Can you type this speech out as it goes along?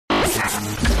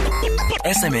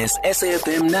SMS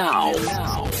SAFM now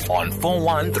on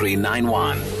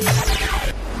 41391.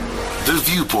 The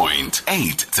Viewpoint,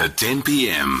 8 to 10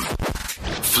 p.m.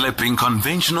 Flipping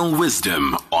conventional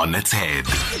wisdom on its head.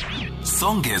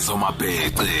 Songezo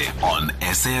Mabete on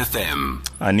SAFM.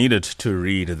 I needed to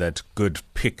read that good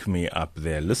pick-me-up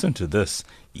there. Listen to this.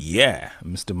 Yeah,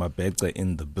 Mr. Mabete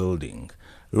in the building.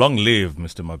 Long live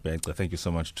Mr. Mabete. Thank you so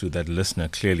much to that listener.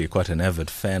 Clearly quite an avid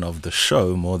fan of the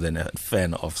show, more than a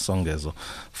fan of Songezo,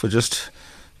 for just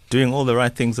doing all the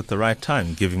right things at the right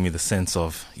time, giving me the sense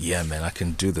of, yeah, man, I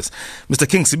can do this. Mr.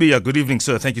 King Sibiya, good evening,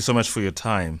 sir. Thank you so much for your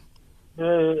time.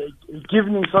 Good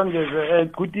evening, Songezo.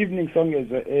 Good evening,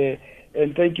 Songezo.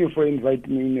 And thank you for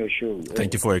inviting me in your show.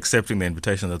 Thank you for accepting the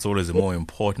invitation. That's always more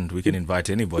important. We can invite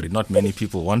anybody. Not many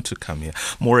people want to come here,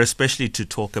 more especially to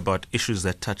talk about issues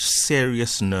that touch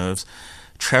serious nerves.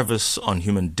 Travis on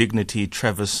human dignity,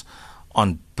 Travis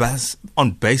on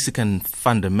basic and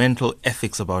fundamental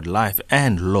ethics about life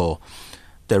and law.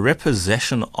 The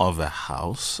repossession of a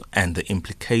house and the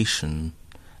implication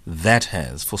that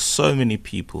has for so many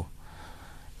people.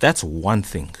 That's one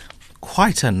thing.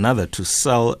 Quite another to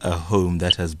sell a home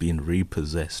that has been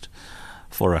repossessed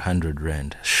for 100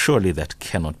 rand. Surely that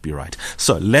cannot be right.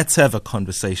 So let's have a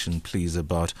conversation, please,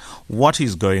 about what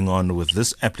is going on with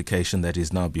this application that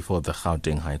is now before the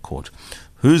Gauteng High Court.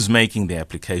 Who's making the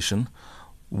application?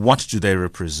 What do they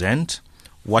represent?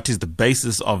 What is the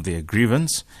basis of their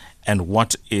grievance? And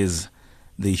what is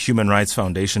the Human Rights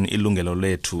Foundation, iLungelo,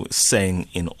 Lethu, saying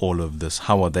in all of this?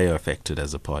 How are they affected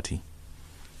as a party?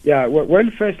 Yeah, well,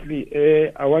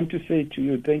 firstly, I want to say to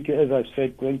you, thank you, as I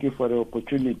said, thank you for the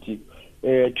opportunity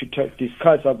to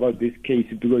discuss about this case,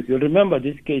 because you remember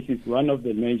this case is one of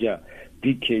the major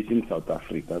big cases in South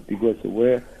Africa, because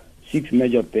where 6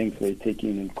 major banks were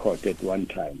taken in court at one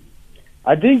time.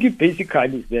 I think it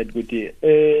basically is that,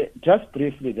 just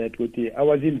briefly, that I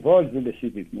was involved in the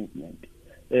civic movement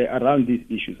around these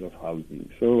issues of housing.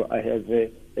 So I have a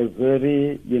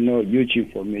very, huge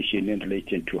information in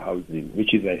relation to housing,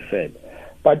 which is I said.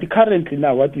 But currently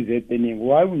now, what is happening,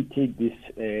 why we take this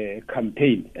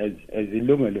campaign as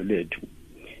iLungelo Lethu,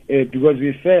 because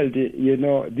we felt,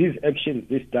 these actions,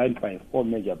 this done by 4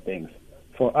 major banks,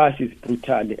 for us is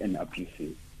brutal and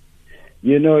abusive.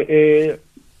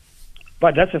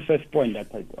 But that's the first point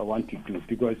that I want to do,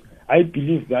 because I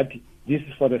believe that this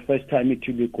is for the first time it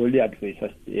will be Goliath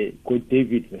versus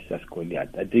David versus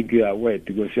Goliath. I think you are aware,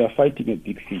 because you are fighting a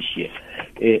big fish here,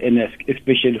 and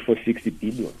especially for 60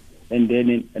 billion. And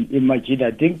then imagine,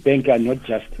 I think banks are not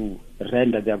just to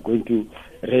render, they are going to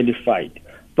really fight.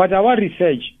 But our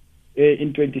research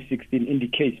in 2016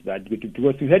 indicates that,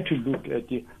 because we had to look at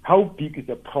how big is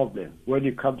the problem when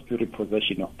it comes to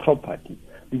repossession of property,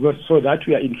 because so that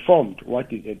we are informed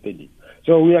what is happening.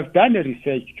 So we have done a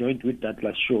research joint with that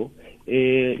last show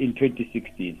in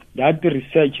 2016. That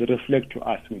research reflects to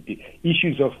us with the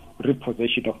issues of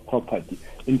repossession of property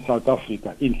in South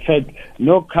Africa. In fact,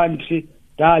 no country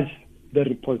does the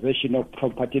repossession of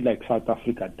property like South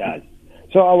Africa does.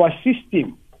 So our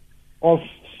system of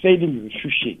selling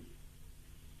restitution,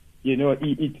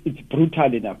 it's brutal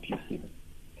and abusive.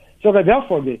 So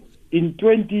therefore, in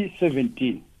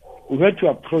 2017, we had to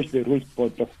approach the Rules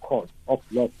Board of Court of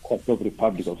Law Court of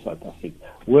Republic of South Africa,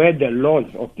 where the laws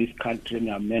of this country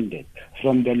are amended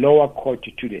from the lower court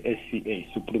to the SCA,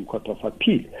 Supreme Court of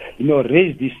Appeal.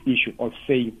 Raise this issue of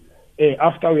saying,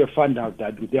 after we found out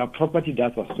that there are property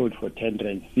that was sold for 10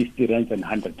 rand, 50 rand, and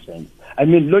 100 rand. I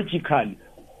mean, logically,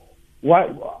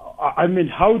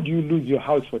 how do you lose your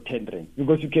house for 10 rand?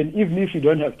 Because you can, even if you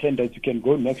don't have 10 rand, you can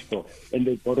go next door and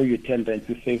they borrow you 10 rand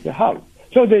to save the house.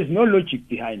 So there's no logic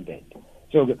behind that.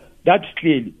 So that's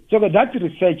clearly. So that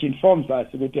research informs us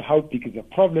about how big is the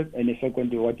problem, and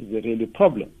secondly, what is the real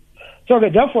problem. So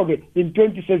therefore, in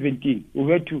 2017,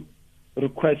 we had to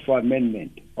request for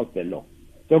amendment of the law.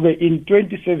 So in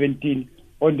 2017,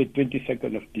 on the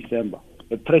 22nd of December,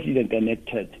 the president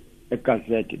enacted a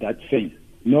gazette that says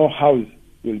no house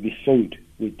will be sold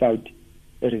without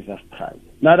a reserve price.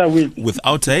 In other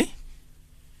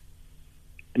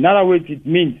words, it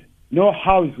means no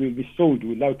house will be sold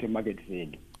without a market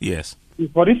value. Yes.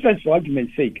 For instance, for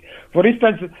argument's sake,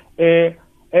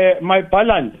 my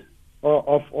balance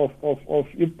of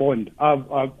a bond,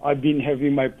 I've been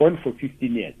having my bond for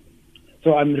 15 years.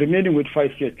 So I'm remaining with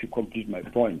 5 years to complete my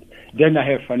bond. Then I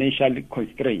have financial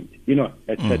constraints,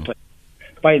 etc.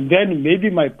 By then, maybe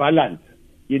my balance,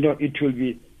 it will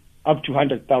be up to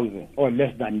 100,000 or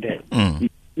less than that.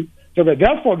 So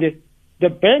therefore, the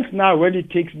banks now, when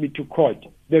it takes me to court,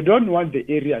 they don't want the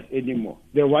areas anymore.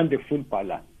 They want the full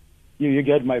balance. You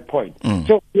get my point.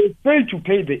 So we fail to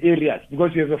pay the areas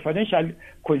because we have a financial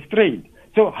constraint.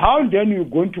 So how then are you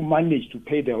going to manage to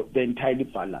pay the entire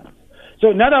balance? So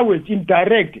in other words,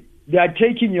 indirect, they are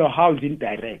taking your house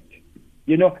indirect.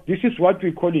 This is what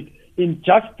we call it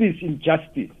injustice.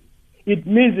 It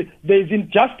means there is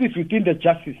injustice within the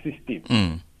justice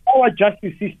system. Our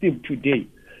justice system today,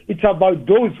 it's about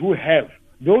those who have.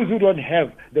 Those who don't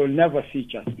have, they will never see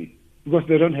justice because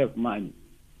they don't have money.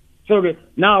 So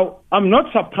now, I'm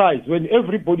not surprised when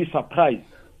everybody's surprised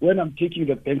when I'm taking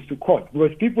the banks to court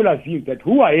because people assume that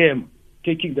who I am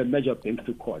taking the major banks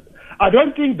to court. I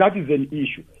don't think that is an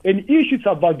issue. An issue is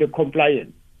about the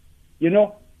compliance.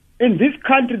 In this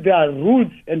country, there are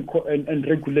rules and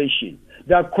regulation.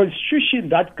 There are constitution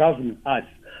that govern us.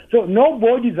 So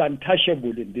nobody is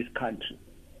untouchable in this country.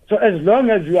 So as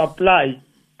long as we apply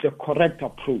the correct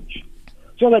approach.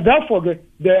 So therefore,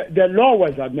 the law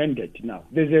was amended now.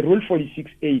 There's a Rule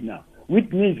 46A now,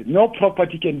 which means no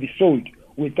property can be sold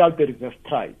without the reserve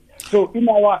price. So in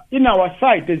our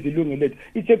side, as iLungelo,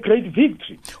 it's a great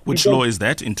victory. Which law is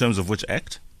that, in terms of which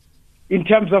act? In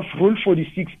terms of Rule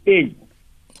 46A.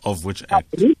 Of which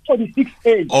act? Rule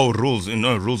 46A. Oh,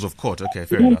 rules of court. Okay,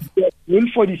 fair enough. Rule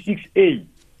 46A.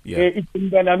 Yeah. It's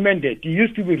been amended. It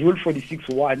used to be Rule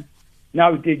 46.1.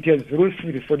 Now it has Rule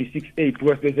 46.8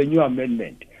 because there's a new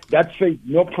amendment that says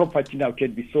no property now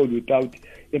can be sold without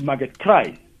a market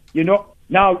price.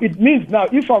 Now it means now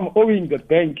if I'm owing the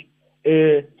bank,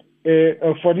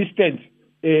 for instance,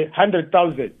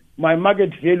 100,000, my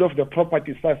market value of the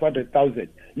property is 500,000.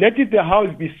 Let it the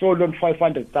house be sold on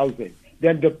 500,000.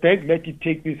 Then the bank let it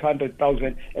take this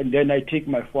 100,000, and then I take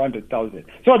my 400,000.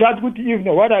 So that would even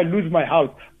what I lose my house,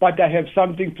 but I have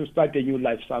something to start a new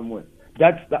life somewhere.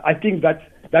 I think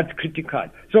that's critical.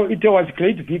 So it was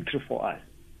great victory for us.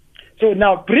 So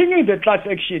now bringing the class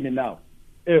action now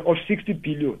of 60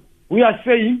 billion, we are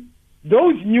saying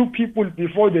those new people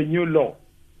before the new law,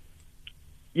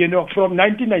 from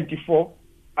 1994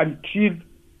 until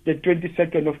the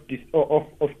 22nd of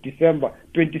December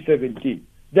 2017,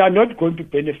 they are not going to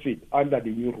benefit under the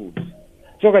new rules.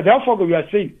 So therefore, we are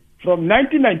saying from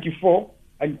 1994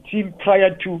 until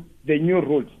prior to the new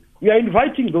rules, we are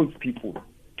inviting those people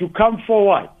to come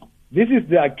forward. This is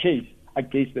their case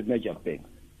against the major banks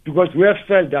because we have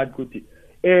felt that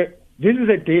this is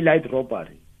a daylight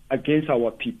robbery against our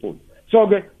people. So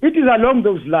it is along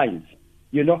those lines,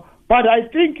 But I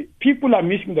think people are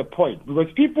missing the point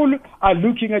because people are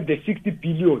looking at the 60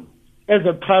 billion as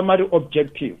a primary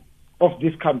objective of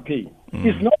this campaign.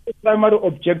 It's not the primary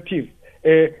objective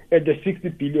at the 60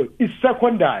 billion. It's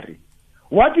secondary.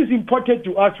 What is important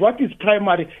to us, what is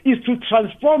primary, is to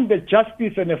transform the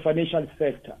justice and the financial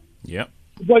sector. Yeah.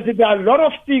 Because there are a lot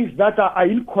of things that are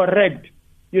incorrect,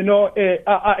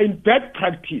 are in bad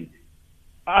practice,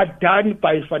 are done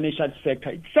by the financial sector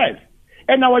itself.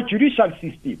 And our judicial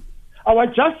system, our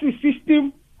justice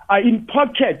system are in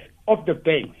pockets of the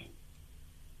banks.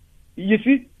 You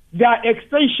see, they are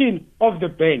extension of the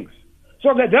banks.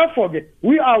 So therefore,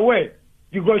 we are aware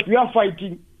because we are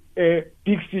fighting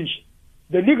big fish.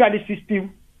 The legal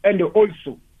system and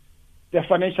also the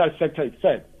financial sector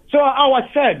itself. So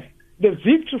ourselves, the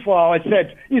victory for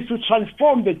ourselves is to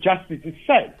transform the justice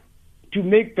itself, to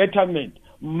make betterment.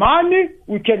 Money,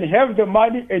 we can have the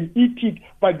money and eat it,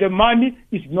 but the money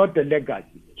is not the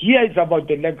legacy. Here is about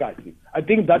the legacy. I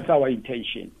think that's our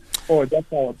intention.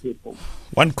 That's our people.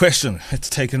 One question. It's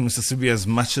taken Mr. Sibiya as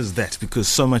much as that because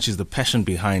so much is the passion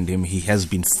behind him. He has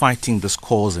been fighting this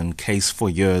cause and case for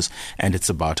years, and it's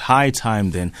about high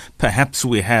time then perhaps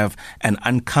we have an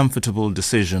uncomfortable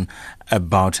decision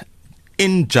about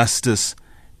injustice.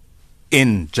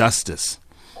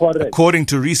 Correct. According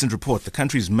to a recent report, the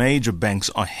country's major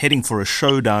banks are heading for a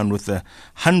showdown with the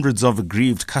hundreds of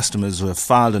aggrieved customers who have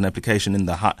filed an application in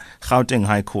the Gauteng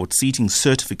High Court seeking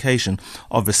certification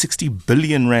of a 60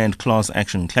 billion rand class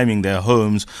action claiming their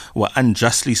homes were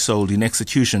unjustly sold in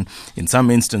execution, in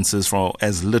some instances for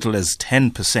as little as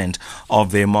 10% of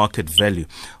their market value.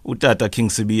 Utata King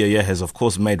Sibiya has, of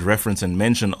course, made reference and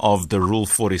mention of the Rule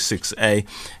 46A,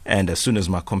 and as soon as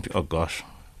my computer... Oh, gosh.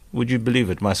 Would you believe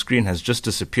it? My screen has just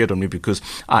disappeared on me because...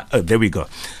 there we go.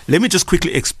 Let me just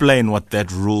quickly explain what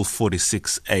that Rule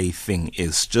 46A thing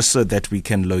is, just so that we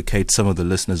can locate some of the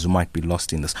listeners who might be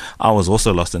lost in this. I was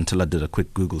also lost until I did a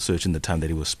quick Google search in the time that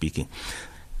he was speaking.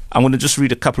 I'm going to just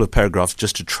read a couple of paragraphs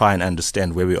just to try and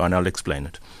understand where we are, and I'll explain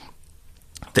it.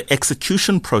 The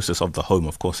execution process of the home,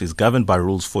 of course, is governed by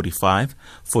Rules 45,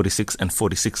 46, and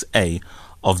 46A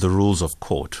of the Rules of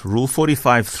Court. Rule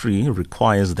 45.3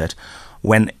 requires that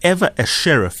whenever a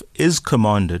sheriff is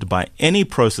commanded by any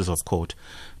process of court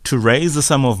to raise a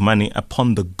sum of money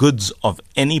upon the goods of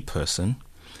any person,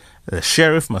 the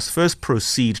sheriff must first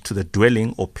proceed to the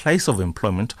dwelling or place of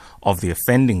employment of the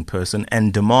offending person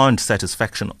and demand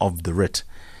satisfaction of the writ.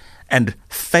 And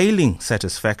failing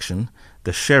satisfaction,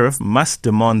 the sheriff must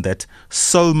demand that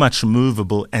so much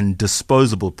movable and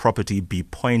disposable property be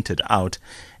pointed out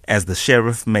as the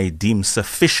sheriff may deem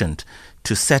sufficient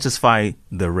to satisfy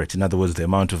the writ, in other words, the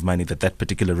amount of money that that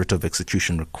particular writ of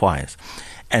execution requires.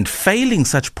 And failing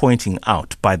such pointing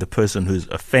out by the person who is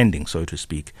offending, so to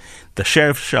speak, the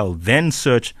sheriff shall then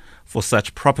search for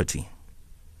such property.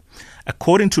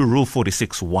 According to Rule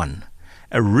 46.1,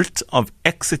 a writ of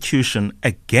execution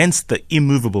against the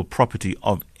immovable property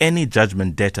of any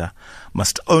judgment debtor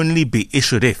must only be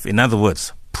issued if, in other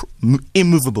words,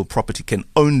 immovable property can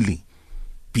only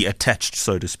be attached,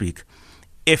 so to speak,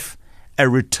 if a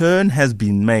return has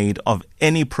been made of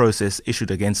any process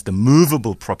issued against the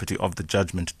movable property of the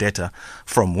judgment debtor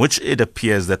from which it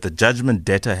appears that the judgment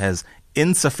debtor has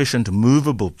insufficient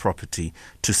movable property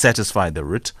to satisfy the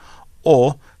writ,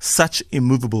 or such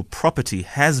immovable property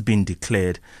has been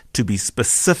declared to be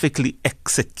specifically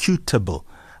executable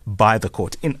by the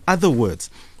court. In other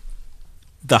words,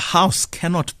 the house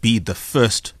cannot be the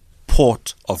first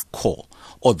port of call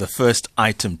or the first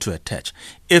item to attach.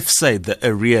 If, say, the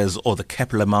arrears or the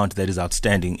capital amount that is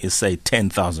outstanding is, say,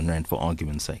 10,000 Rand for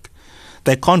argument's sake,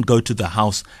 they can't go to the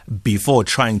house before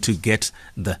trying to get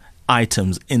the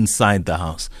items inside the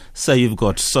house. Say you've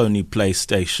got Sony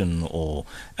PlayStation or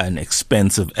an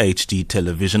expensive HD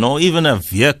television or even a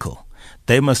vehicle.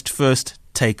 They must first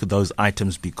take those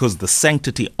items because the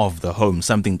sanctity of the home,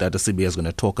 something that Sibiya is going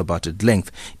to talk about at length,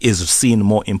 is seen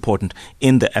more important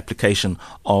in the application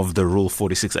of the Rule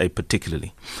 46A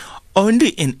particularly. Only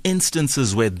in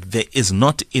instances where there is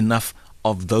not enough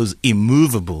of those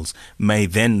immovables may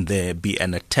then there be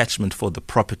an attachment for the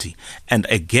property. And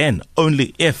again,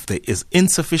 only if there is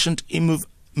insufficient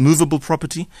movable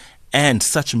property and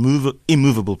such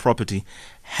immovable property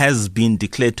has been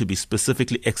declared to be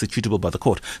specifically executable by the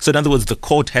court. So in other words, the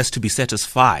court has to be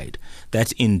satisfied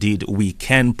that indeed we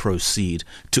can proceed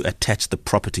to attach the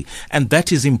property. And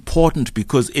that is important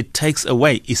because it takes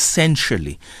away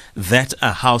essentially that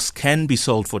a house can be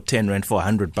sold for 10 Rand, for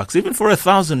 100 bucks, even for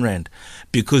 1,000 Rand,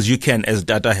 because you can, as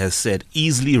Dada has said,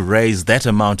 easily raise that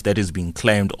amount that is being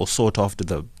claimed or sought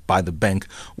after by the bank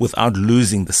without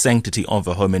losing the sanctity of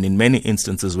a home. And in many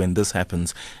instances when this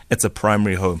happens, it's a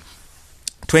primary home.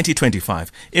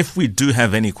 2025, if we do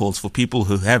have any calls for people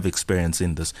who have experience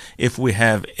in this, if we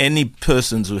have any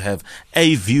persons who have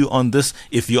a view on this,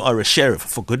 if you are a sheriff,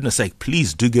 for goodness sake,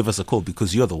 please do give us a call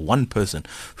because you're the one person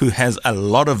who has a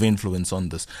lot of influence on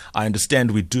this. I understand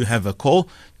we do have a call.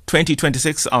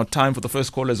 2026, our time for the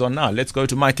first call is on now. Let's go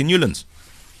to Mike in Newlands.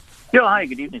 Yeah, hi,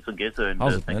 good evening, Songezo,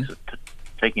 and thanks for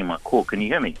taking my call. Can you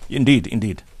hear me?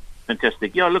 Indeed.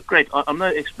 Fantastic. Yeah, look, great. I'm no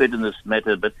expert in this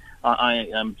matter, but I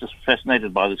am just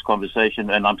fascinated by this conversation,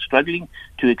 and I'm struggling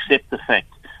to accept the fact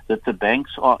that the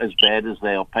banks are as bad as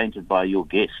they are painted by your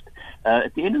guest.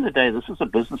 At the end of the day, this is a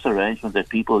business arrangement that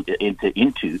people enter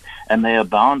into, and they are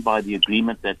bound by the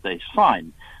agreement that they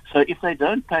sign. So if they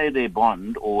don't pay their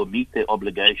bond or meet their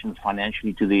obligations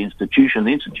financially to the institution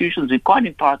is quite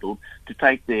entitled to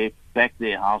take back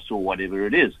their house or whatever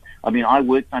it is. I mean, I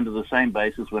worked under the same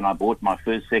basis when I bought my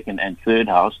first, second, and third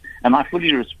house, and I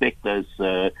fully respect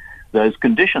those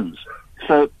conditions.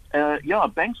 So,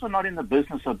 banks are not in the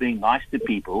business of being nice to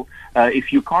people.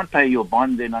 If you can't pay your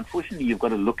bond, then unfortunately you've got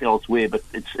to look elsewhere. But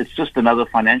it's just another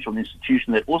financial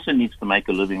institution that also needs to make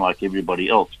a living like everybody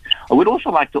else. I would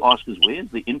also like to ask where's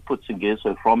the inputs and guess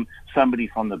from somebody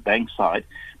from the bank side,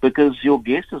 because your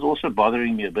guest is also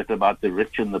bothering me a bit about the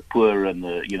rich and the poor and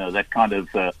that kind of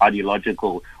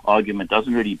ideological argument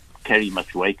doesn't really carry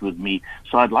much weight with me.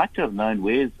 So I'd like to have known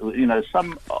where's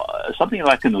something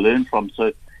I can learn from.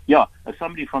 So. Yeah,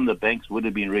 somebody from the banks would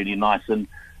have been really nice. And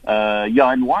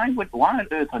and why on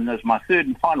earth, and that's my third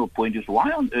and final point, is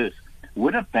why on earth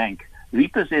would a bank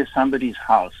repossess somebody's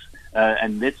house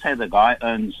and let's say the guy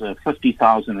owns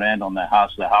 50,000 Rand on the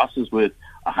house is worth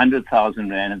 100,000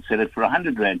 Rand and sell it for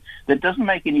 100 Rand. That doesn't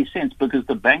make any sense because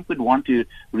the bank would want to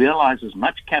realize as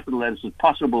much capital as is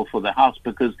possible for the house,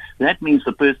 because that means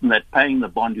the person that's paying the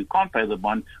bond who can't pay the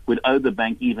bond would owe the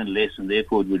bank even less, and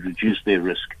therefore it would reduce their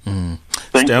risk.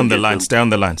 Stay on the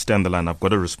line. I've got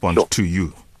to respond to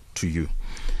you.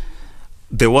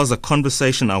 There was a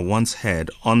conversation I once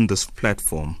had on this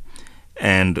platform,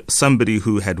 and somebody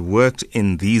who had worked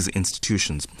in these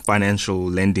institutions, financial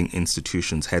lending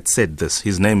institutions, had said this.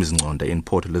 His name is Ngonde in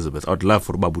Port Elizabeth. I'd love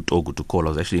for Babu Togo to call. I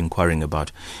was actually inquiring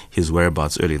about his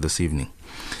whereabouts earlier this evening.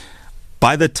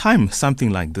 By the time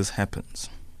something like this happens,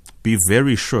 be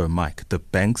very sure, Mike, the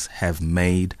banks have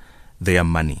made their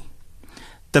money.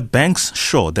 The banks,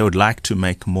 sure, they would like to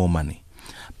make more money.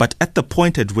 But at the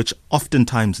point at which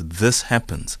oftentimes this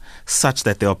happens, such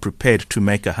that they are prepared to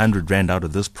make 100 rand out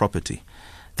of this property,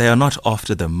 they are not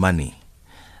after the money.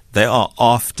 They are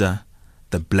after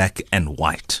the black and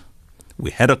white.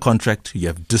 We had a contract, you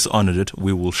have dishonored it,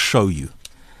 we will show you.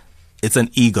 It's an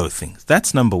ego thing.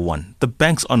 That's number one. The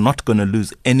banks are not going to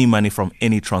lose any money from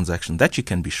any transaction. That you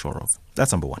can be sure of.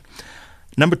 That's number one.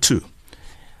 Number two,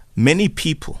 many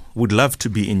people would love to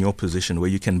be in your position where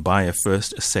you can buy a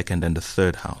first, a second, and a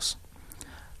third house.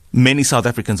 Many South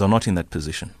Africans are not in that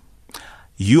position.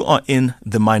 You are in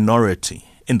the minority,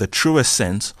 in the truest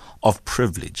sense of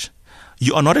privilege.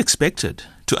 You are not expected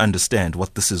to understand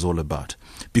what this is all about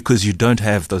because you don't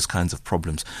have those kinds of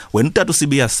problems. When Tatu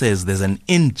Sibiya says there's an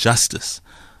injustice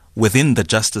within the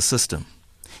justice system,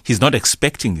 he's not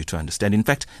expecting you to understand. In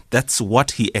fact, that's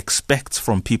what he expects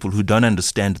from people who don't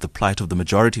understand the plight of the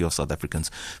majority of South Africans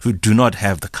who do not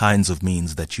have the kinds of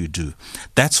means that you do.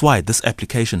 That's why this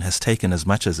application has taken as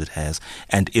much as it has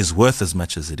and is worth as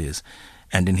much as it is.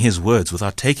 And in his words,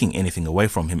 without taking anything away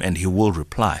from him, and he will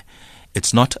reply,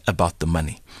 it's not about the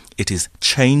money. It is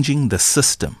changing the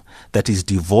system that is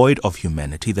devoid of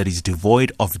humanity, that is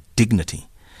devoid of dignity,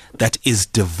 that is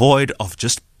devoid of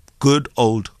just good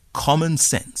old common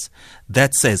sense,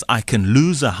 that says I can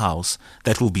lose a house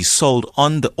that will be sold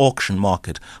on the auction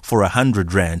market for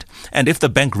 100 rand. And if the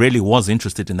bank really was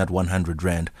interested in that 100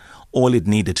 rand, all it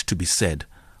needed to be said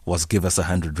was give us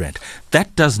 100 rand.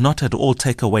 That does not at all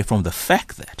take away from the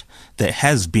fact that there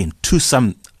has been, to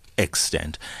some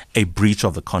extent, a breach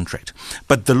of the contract.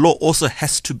 But the law also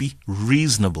has to be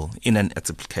reasonable in its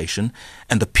application,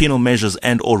 and the penal measures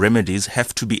and or remedies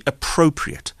have to be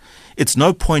appropriate. It's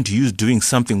no point you doing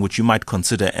something which you might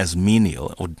consider as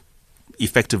menial or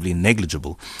effectively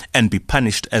negligible and be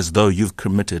punished as though you've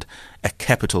committed a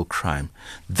capital crime.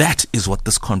 That is what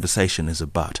this conversation is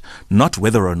about, not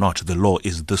whether or not the law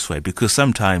is this way, because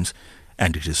sometimes,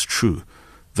 and it is true,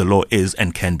 the law is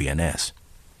and can be an ass.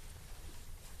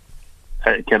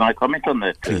 Can I comment on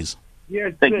that? Please.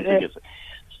 Yes, Thank you.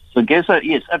 So, Geza,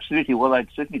 yes, absolutely. Well, I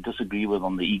certainly disagree with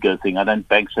on the ego thing.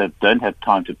 Banks don't have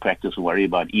time to practice or worry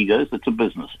about egos. It's a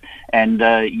business. And,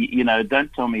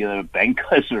 don't tell me that a bank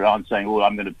goes around saying, oh,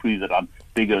 I'm going to prove that I'm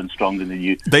bigger and stronger than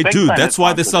you. They Banks do. don't That's have why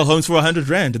time they for sell that. homes for 100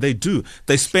 rand. They do.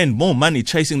 They spend more money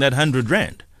chasing that 100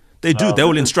 rand. They do. They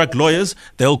will instruct lawyers.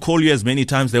 They'll call you as many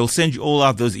times. They'll send you all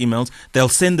out those emails. They'll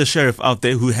send the sheriff out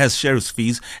there who has sheriff's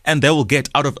fees, and they will get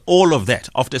out of all of that,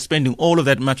 after spending all of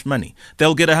that much money,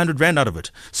 they'll get 100 rand out of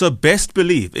it. So best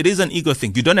believe it is an ego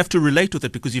thing. You don't have to relate with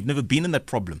it because you've never been in that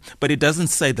problem. But it doesn't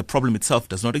say the problem itself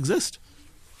does not exist.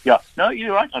 Yeah, no,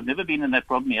 you're right. I've never been in that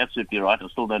problem. You're absolutely right. I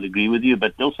still don't agree with you.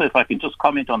 But also, if I can just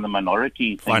comment on the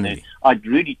minority thing, there, I'd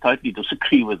really totally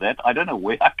disagree with that. I don't know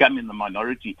where I come in the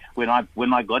minority. When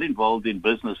I got involved in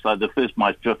business,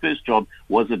 my first job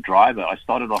was a driver. I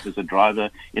started off as a driver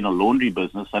in a laundry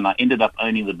business, and I ended up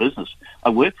owning the business. I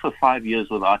worked for 5 years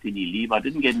without any leave. I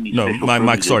didn't get any special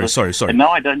Mike, privileges. sorry. And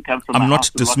now I don't come from. I'm a not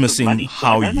house with lots of dismissing money, so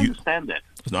how I don't you understand that.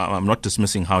 No, I'm not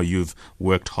dismissing how you've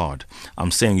worked hard. I'm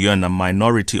saying you're in a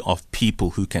minority of people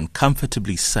who can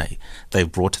comfortably say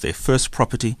they've brought their first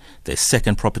property, their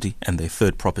second property, and their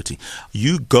third property.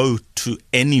 You go to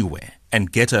anywhere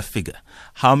and get a figure.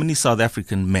 How many South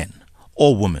African men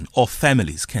or women or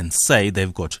families can say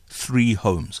they've got 3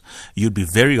 homes? You'd be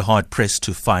very hard pressed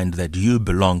to find that you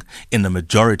belong in the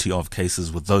majority of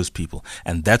cases with those people.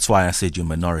 And that's why I said you're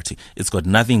minority. It's got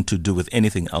nothing to do with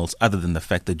anything else other than the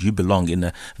fact that you belong in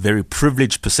a very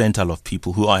privileged percentile of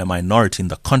people who are a minority in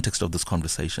the context of this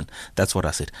conversation. That's what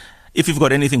I said. If you've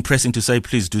got anything pressing to say,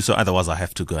 please do so. Otherwise, I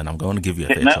have to go, and I'm going to give you a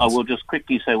fair chance. I will just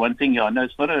quickly say one thing. I know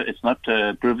it's not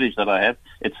a privilege that I have.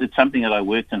 It's something that I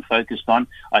worked and focused on.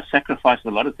 I sacrificed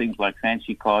a lot of things like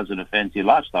fancy cars and a fancy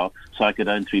lifestyle so I could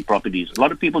own 3 properties. A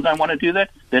lot of people don't want to do that.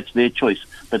 That's their choice.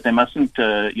 But they mustn't,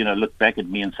 look back at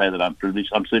me and say that I'm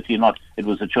privileged. I'm certainly not. It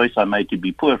was a choice I made to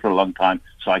be poor for a long time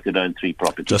so I could own 3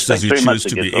 properties. Just as you choose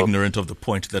to be ignorant of the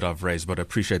point that I've raised, but I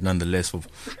appreciate nonetheless for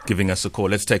giving us a call.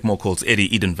 Let's take more calls. Eddie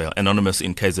Edenvale, anonymous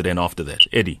in KZN after that.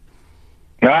 Eddie.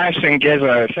 Nice,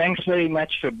 Ngeza. Thanks very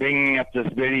much for bringing up this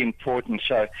very important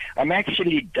show. I'm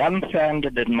actually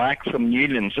dumbfounded at Mike from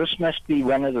Newlands. This must be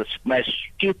one of the most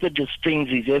stupidest things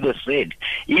he's ever said.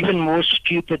 Even more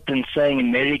stupid than saying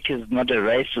America is not a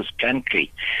racist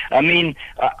country. I mean,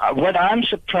 what I'm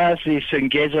surprised is,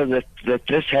 Ngeza, that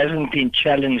this hasn't been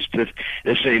challenged, that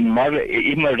this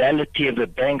immorality of the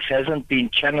banks hasn't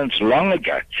been challenged long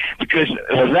ago. Because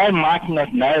although I might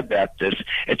not know about this,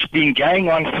 it's been going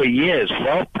on for years.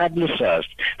 well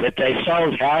publicized that they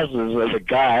sold houses of a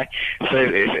guy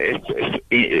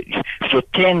for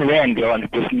 10 rand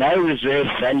with no reserve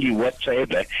value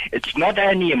whatsoever. It's not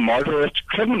only immoral, it's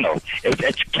criminal.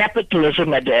 It's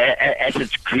capitalism at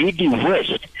its greedy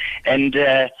worst. And,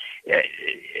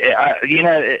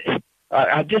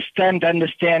 I just don't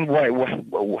understand why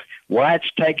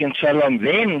it's taken so long.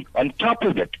 Then, on top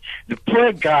of it, the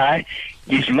poor guy,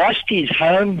 he's lost his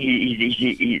home.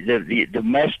 The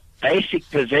most basic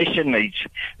possession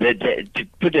to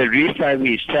put a roof over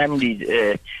his family,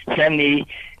 a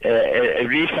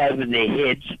roof over their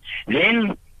heads.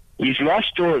 Then he's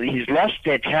lost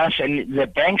that house, and the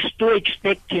banks still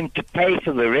expect him to pay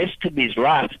for the rest of his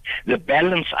life the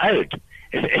balance owed.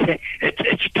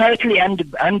 It's totally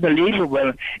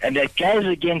unbelievable, and it goes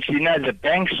against, the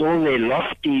banks, all their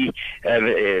lofty,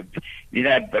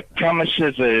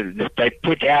 promises that they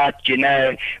put out,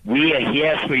 we are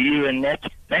here for you and that.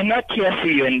 They're not here for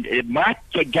you, and Mike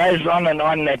goes on and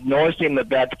on ad nauseum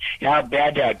about how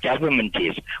bad our government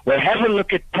is. Well, have a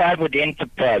look at private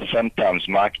enterprise sometimes,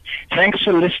 Mike. Thanks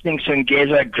for listening,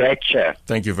 Songeza. Great show.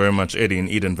 Thank you very much, Eddie in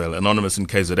Edenville, anonymous in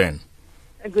KZN.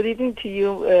 Good evening to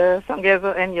you,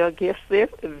 Songeza, and your guests there.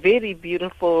 Very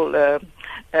beautiful.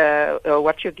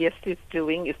 What your guest is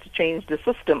doing is to change the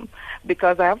system,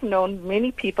 because I've known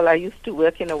many people. I used to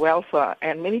work in a welfare,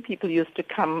 and many people used to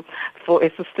come for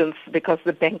assistance because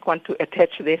the bank want to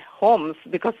attach their homes,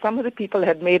 because some of the people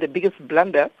had made the biggest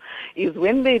blunder is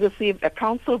when they received a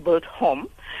council-built home,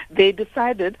 they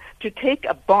decided to take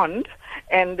a bond,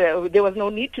 and there was no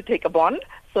need to take a bond.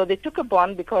 So they took a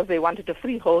bond because they wanted to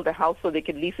freehold the house so they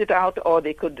could lease it out, or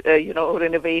they could,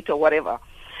 renovate or whatever.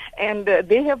 And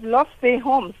they have lost their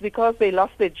homes because they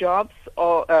lost their jobs,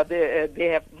 or they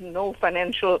have no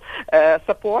financial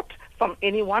support from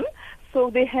anyone. So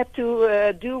they had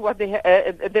to do what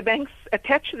the banks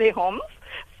attached their homes,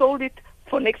 sold it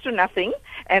for next to nothing,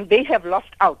 and they have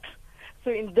lost out.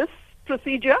 So in this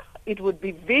procedure, it would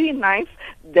be very nice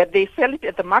that they sell it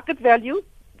at the market value,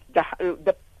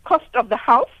 the cost of the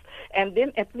house, and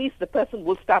then at least the person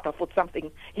will start off with something.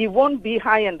 He won't be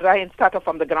high and dry and start off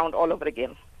from the ground all over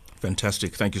again.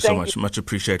 Fantastic. Thank you so much. Much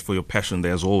appreciate for your passion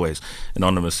there, as always.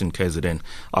 Anonymous in KZN.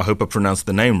 I hope I pronounced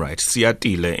the name right.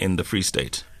 Siatile in the Free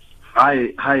State.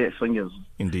 Hi, Songez.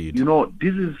 Indeed.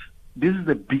 This is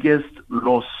the biggest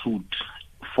lawsuit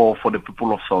for the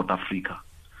people of South Africa,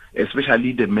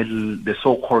 especially the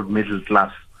so-called middle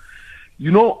class.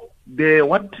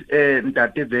 What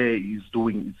Ntate there is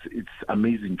doing, it's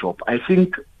amazing job. I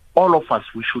think all of us,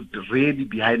 we should really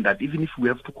behind that, even if we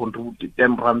have to contribute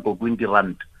 10 rand or 20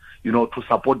 rand, to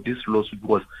support this lawsuit,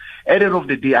 because at the end of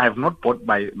the day, I have not bought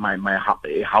my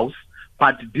house,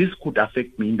 but this could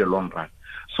affect me in the long run.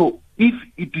 So if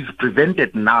it is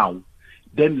prevented now,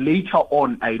 then later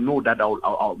on, I know that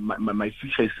my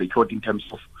future is secured in terms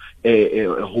of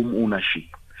home ownership.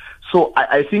 So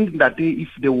I think that if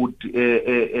they would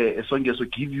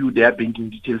give you their banking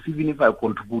details, even if I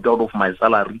contribute out of my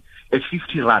salary,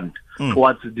 50 rand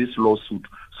towards this lawsuit,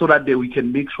 so that we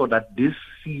can make sure that this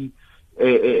in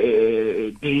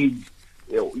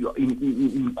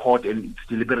court, and it's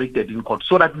deliberated in court,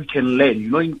 so that we can learn.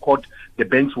 In court, the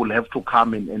banks will have to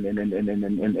come and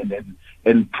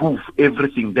prove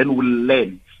everything. Then we'll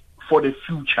learn for the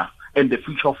future and the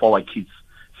future of our kids.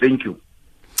 Thank you.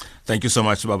 Thank you so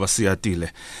much, Baba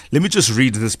Siatile. Let me just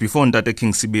read this before Ndate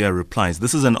King Sibiya replies.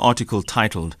 This is an article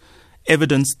titled,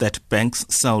 Evidence that Banks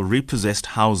Sell Repossessed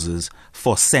Houses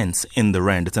for Cents in the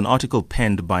Rand. It's an article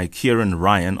penned by Kieran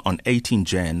Ryan on 18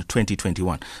 Jan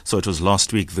 2021. So it was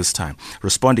last week this time.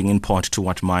 Responding in part to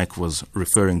what Mike was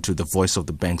referring to, the voice of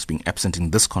the banks being absent in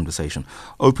this conversation.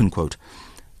 Open quote.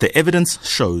 The evidence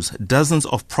shows dozens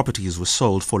of properties were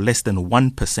sold for less than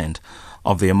 1%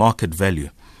 of their market value.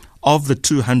 Of the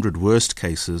 200 worst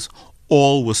cases,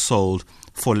 all were sold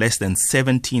for less than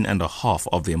 17.5%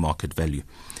 of their market value.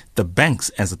 The banks,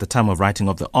 as at the time of writing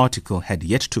of the article, had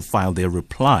yet to file their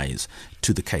replies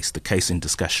to the case in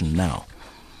discussion now.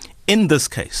 In this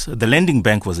case, the lending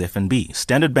bank was FNB.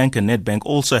 Standard Bank and Nedbank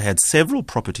also had several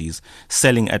properties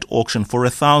selling at auction for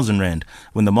 1,000 Rand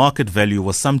when the market value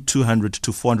was some 200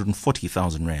 to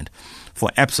 440,000 Rand. For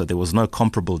ABSA, there was no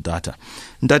comparable data.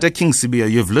 Ndate King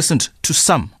Sibiya, you've listened to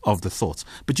some of the thoughts,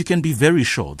 but you can be very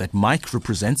sure that Mike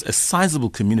represents a sizable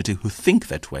community who think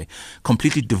that way,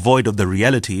 completely devoid of the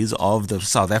realities of the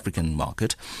South African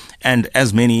market, and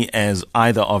as many as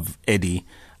either of Eddie,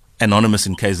 Anonymous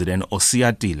in KZN, or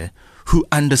Siatile, who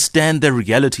understand the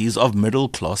realities of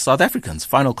middle-class South Africans.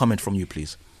 Final comment from you,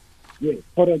 please. Yeah,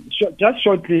 just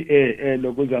shortly,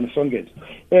 Logos and Songes.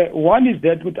 One is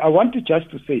that I want to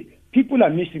say, people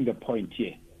are missing the point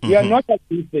here. We are not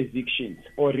against evictions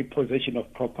or repossession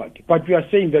of property, but we are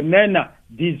saying the manner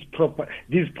these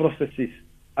processes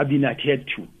have been adhered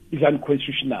to is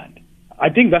unconstitutional. I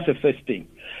think that's the first thing.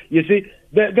 You see,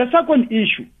 the second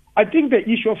issue, I think the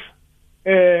issue of,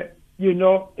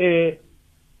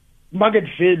 market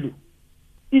value,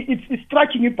 it's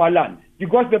striking a balance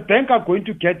because the bank are going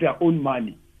to get their own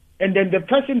money. And then the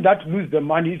person that loses the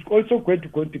money is also going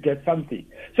to get something.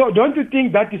 So don't you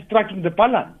think that is striking the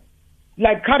balance?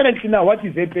 Like currently now, what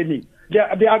is happening?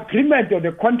 The agreement or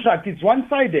the contract is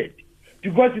one-sided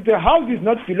because the house is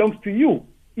not belongs to you.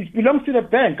 It belongs to the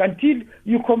bank until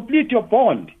you complete your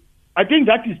bond. I think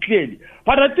that is clear.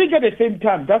 But I think at the same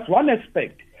time, that's one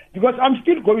aspect because I'm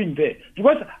still going there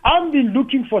because I've been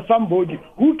looking for somebody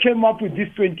who came up with this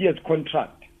 20 years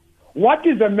contract. What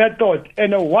is the method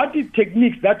and what is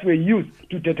techniques that were used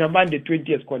to determine the 20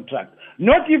 years contract?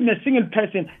 Not even a single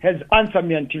person has answered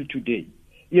me until today.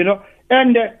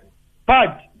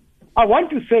 But I want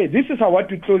to say, this is I want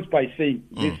to close by saying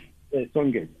this,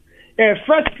 Songe.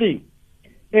 First thing,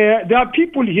 there are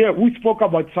people here who spoke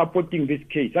about supporting this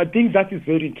case. I think that is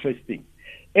very interesting.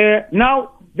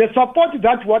 Now, the support,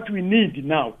 that's what we need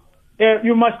now.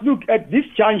 You must look at this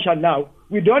juncture now.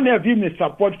 We don't have even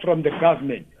support from the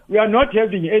government. We are not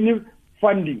having any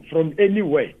funding from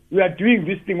anywhere. We are doing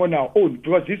this thing on our own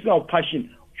because this is our passion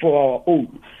for our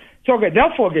own. So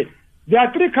therefore, there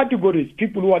are three categories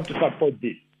people who want to support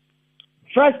this.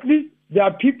 Firstly, there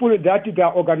are people that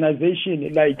their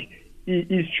organization, like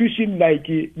institution, like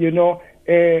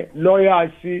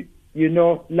lawyers,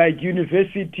 like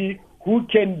university, who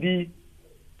can be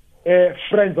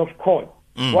friends of court.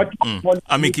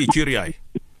 Amici curiae.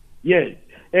 Yes.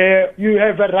 You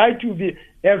have a right to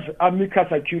have amicus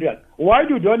curiae. Why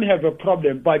you don't have a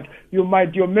problem, but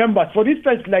your members, for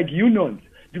instance, like unions,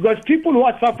 because people who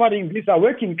are suffering this are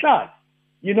working class,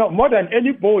 more than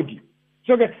anybody.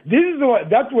 So this is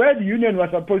that's where the union was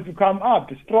supposed to come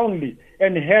up strongly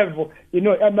and have,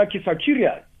 amicus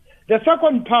curiae. The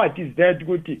second part is that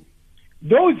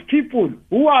those people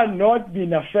who are not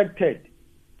being affected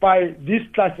by this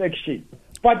class action,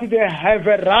 but they have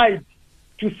a right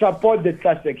to support the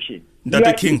class action.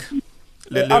 Dr. King,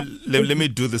 let me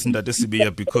do this in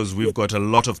Sibiya because we've got a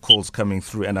lot of calls coming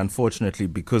through, and unfortunately,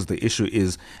 because the issue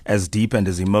is as deep and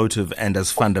as emotive and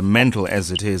as fundamental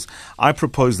as it is, I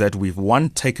propose that we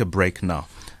take a break now.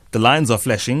 The lines are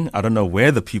flashing. I don't know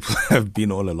where the people have been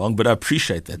all along, but I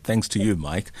appreciate that. Thanks to you,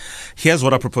 Mike. Here's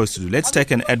what I propose to do. Let's take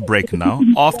an ad break now.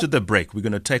 After the break, we're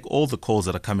going to take all the calls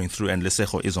that are coming through, and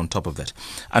Lesego is on top of that.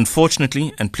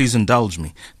 Unfortunately, and please indulge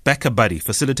me, Back a Buddy,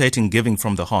 facilitating giving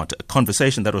from the heart, a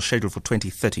conversation that was scheduled for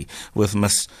 2030 with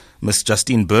Miss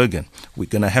Justine Bergen. We're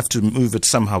going to have to move it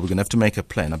somehow. We're going to have to make a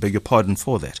plan. I beg your pardon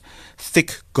for that.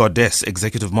 Thick Goddess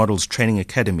Executive Models Training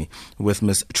Academy with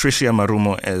Miss Tricia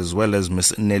Marumo as well as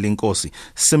Miss Nkosi.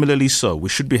 Similarly so, we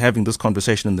should be having this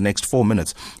conversation in the next 4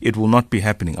 minutes. It will not be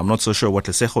happening. I'm not so sure what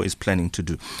Lesego is planning to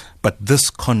do. But this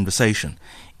conversation,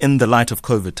 in the light of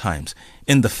COVID times,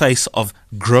 in the face of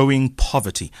growing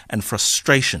poverty and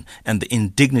frustration and the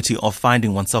indignity of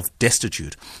finding oneself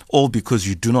destitute, all because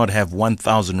you do not have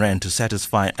 1,000 rand to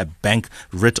satisfy a bank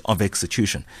writ of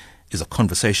execution, is a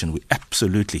conversation we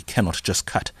absolutely cannot just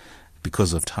cut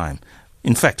because of time.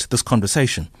 In fact, this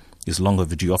conversation is long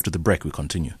overdue. After the break, we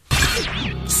continue.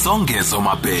 Songezo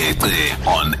Mapete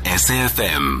on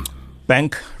SAFM.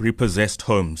 Bank repossessed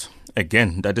homes.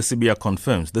 Again, Sibiya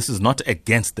confirms this is not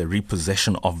against the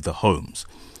repossession of the homes.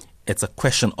 It's a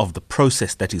question of the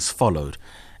process that is followed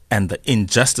and the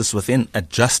injustice within a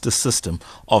justice system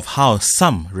of how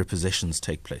some repossessions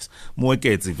take place.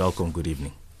 Muekezi, welcome, good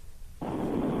evening.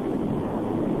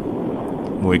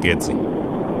 Muekezi.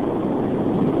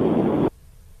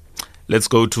 Let's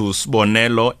go to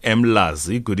Sbonelo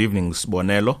Mlazi. Good evening,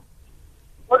 Sbonelo.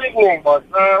 Good evening, boss.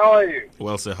 How are you?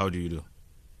 Well, sir, how do you do?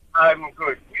 I'm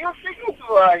good. You're speaking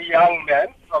to a young man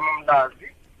from Mlazi.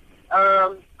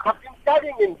 I've been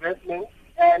studying investments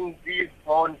and these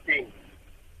bond things.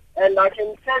 And I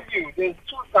can tell you there's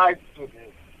two sides to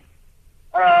this.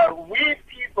 We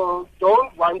people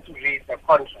don't want to read the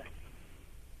contract.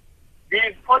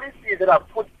 These policies that are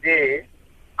put there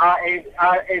are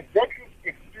exactly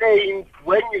explained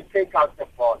when you take out the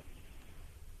bond.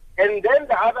 And then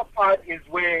the other part is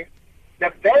where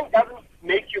the bank doesn't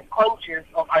make you conscious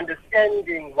of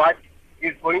understanding what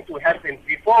is going to happen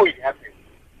before it happens.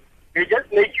 They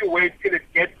just make you wait till it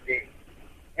gets there.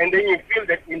 And then you feel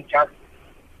that injustice.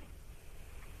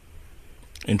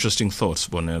 Interesting thoughts,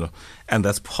 Bonello. And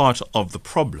that's part of the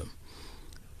problem.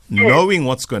 Yes. Knowing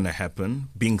what's going to happen,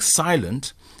 being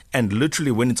silent, and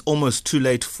literally when it's almost too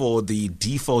late for the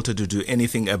defaulter to do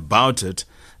anything about it,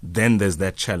 then there's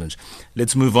that challenge.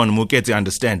 Let's move on. Muketi,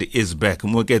 understand, is back.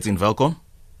 Muketi in Velkom.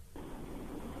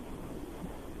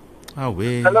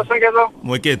 Hello, Sangezo.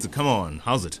 Muketi, come on.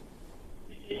 How's it?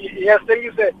 Yes, thank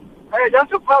you, sir.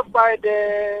 Just to pass by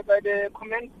the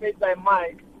comments made by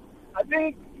Mike, I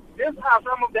think these are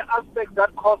some of the aspects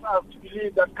that cause us to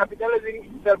believe that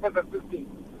capitalism itself as a system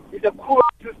is a poor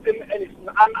system and it's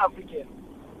un-African.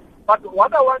 But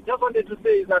what I just wanted to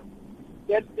say is that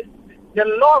the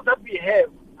laws that we have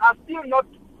are still not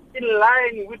in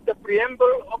line with the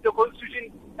preamble of the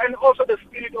Constitution and also the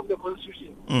spirit of the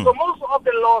Constitution. So most of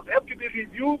the laws have to be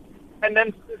reviewed, and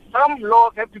then some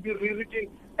laws have to be rewritten,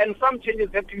 and some changes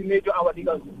have to be made to our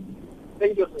legal system.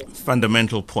 Thank you, sir.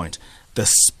 Fundamental point. The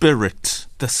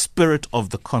spirit of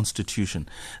the Constitution,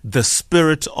 the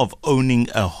spirit of owning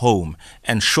a home,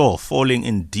 and sure, falling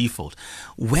in default.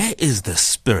 Where is the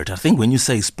spirit? I think when you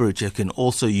say spirit, you can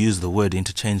also use the word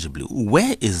interchangeably.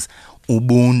 Where is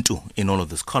Ubuntu in all of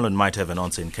this? Colin might have an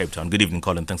answer in Cape Town. Good evening,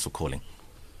 Colin. Thanks for calling.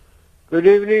 Good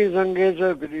evening,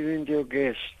 Zangeza. Good evening to your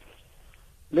guest.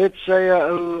 Let's say I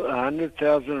owe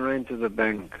 100,000 rand to the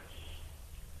bank,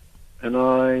 and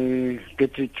I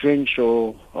get retrenched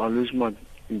or I lose my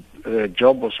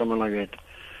job or something like that.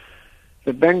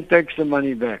 The bank takes the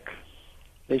money back.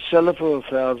 They sell it for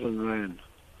 1,000 rand.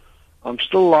 I'm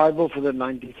still liable for the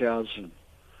 90,000.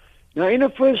 Now, in the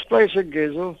first place,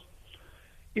 Gezel,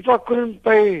 if I couldn't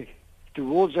pay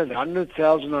towards that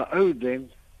 100,000 I owed them,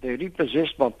 they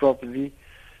repossessed my property.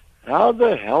 How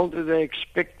the hell do they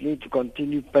expect me to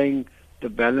continue paying the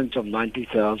balance of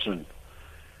 90,000?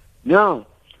 Now,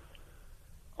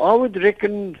 I would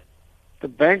reckon the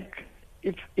bank,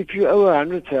 if you owe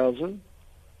 100,000,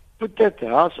 put that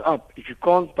house up. If you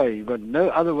can't pay, you've got no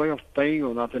other way of paying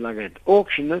or nothing like that.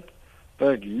 Auction it,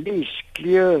 but at least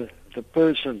clear the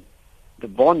person, the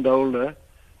bondholder,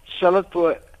 sell it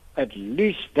for at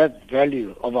least that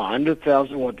value of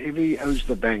 100,000, whatever he owes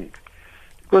the bank.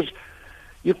 Because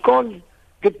you can't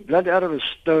get blood out of a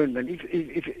stone. And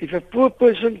if a poor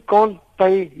person can't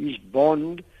pay his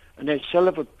bond and they sell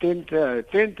it for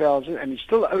 10,000 and he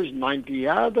still owes 90,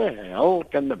 how the hell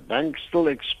can the bank still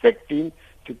expect him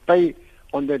to pay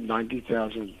on that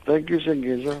 90,000? Thank you,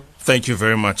 Sengeza. Thank you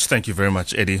very much. Thank you very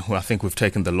much, Eddie. Well, I think we've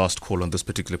taken the last call on this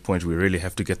particular point. We really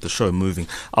have to get the show moving.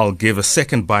 I'll give a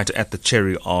second bite at the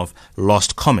cherry of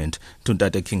last comment to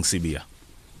Dada King Sibiya.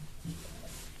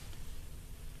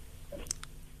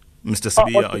 Mr.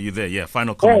 Sibiya, are you there? Yeah,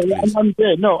 final comment, please. I'm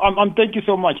there. No, I'm thank you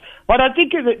so much. But I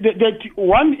think that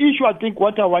one issue, I think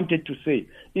what I wanted to say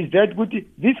is that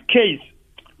this case,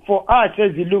 for us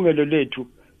as iLungelo Lethu,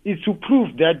 is to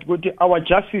prove that our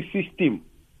justice system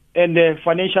and the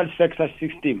financial sector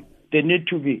system, they need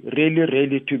to be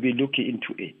really to be looking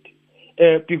into it.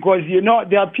 Because,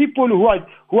 there are people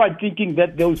who are thinking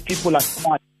that those people are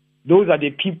smart. Those are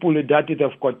the people that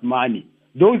have got money.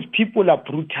 Those people are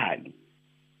brutal.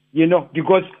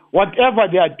 Because whatever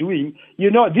they are doing,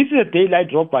 this is a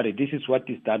daylight robbery. This is what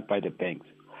is done by the banks.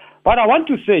 But I want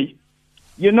to say,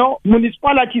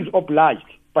 municipality is obliged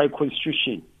by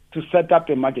constitution to set up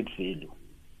a market value.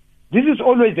 This is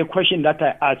always the question that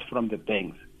I ask from the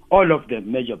banks, all of the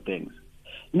major banks.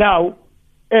 Now,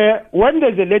 when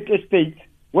there's a late estate,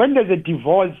 when there's a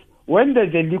divorce, when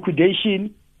there's a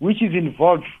liquidation which is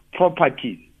involved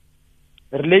properties,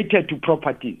 related to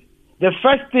properties, the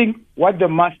first thing what the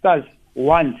masters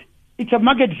want, it's a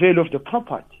market value of the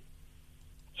property.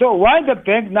 So why the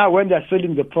bank now, when they're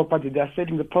selling the property, they're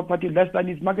selling the property less than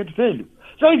its market value?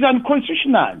 So it's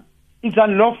unconstitutional, it's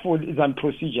unlawful, it's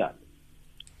unprocedural.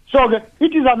 So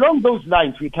it is along those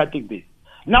lines we're taking this.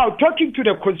 Now, talking to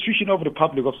the Constitution of the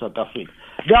Republic of South Africa,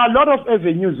 there are a lot of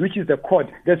avenues, which is the court.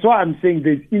 That's why I'm saying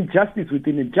there's injustice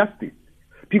within injustice.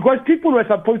 Because people were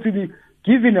supposed to be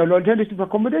given an alternative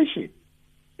accommodation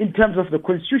in terms of the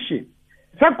Constitution.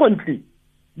 Secondly,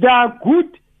 there are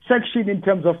good sections in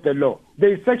terms of the law.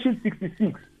 There is Section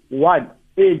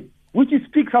 66(1)(a), which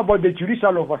speaks about the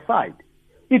judicial oversight.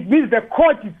 It means the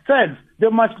court itself, they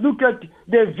must look at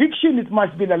the eviction, it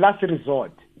must be the last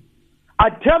resort.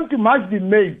 Attempt must be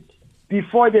made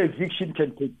before the eviction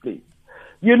can take place.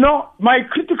 My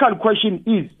critical question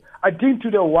is, I think to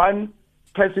the one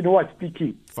person who was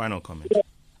speaking. Final comment.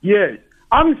 Yes.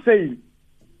 I'm saying,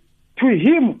 to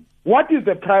him, what is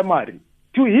the primary?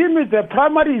 To him, is the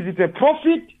primary, is it a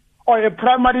profit or a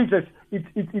primary,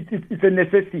 it's a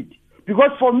necessity?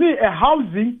 Because for me, a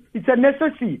housing, it's a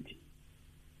necessity.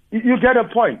 You get a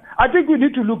point. I think we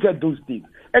need to look at those things.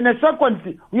 And the second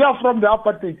thing, we are from the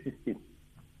apartheid system.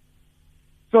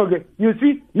 So you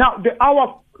see, now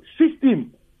our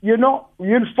system,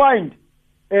 you'll find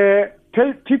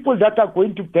people that are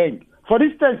going to bank For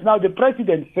instance, now the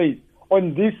president says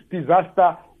on this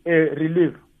disaster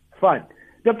relief fund,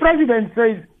 the president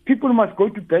says people must go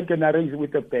to bank and arrange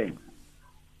with the bank.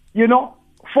 You know,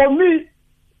 for me,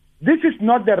 this is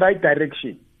not the right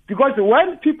direction. Because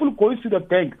when people go to the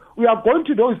bank, we are going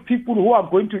to those people who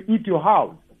are going to eat your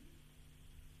house.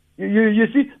 You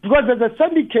see, because there's a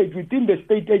syndicate within the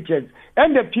state agents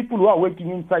and the people who are working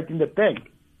inside in the bank.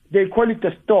 They call it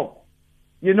a store.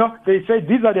 You know, they say,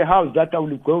 these are the houses that I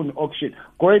will go on auction.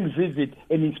 Go and visit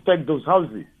and inspect those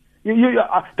houses.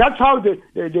 That's how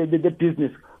the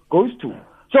business goes to.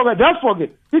 So therefore,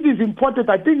 it is important.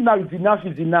 I think now enough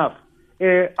is enough.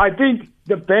 I think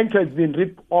the bank has been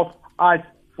ripped off us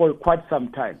for quite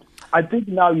some time. I think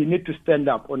now you need to stand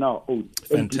up on our own.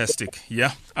 Fantastic.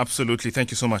 Yeah, absolutely.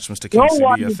 Thank you so much, Mr. King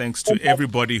Sibiya. Thanks to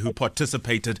everybody who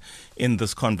participated in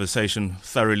this conversation.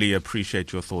 Thoroughly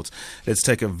appreciate your thoughts. Let's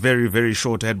take a very, very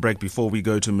short ad break before we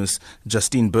go to Ms.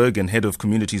 Justine Bergen, Head of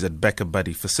Communities at Backer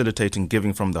Buddy, facilitating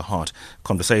giving from the heart.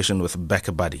 Conversation with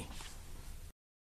Backer Buddy.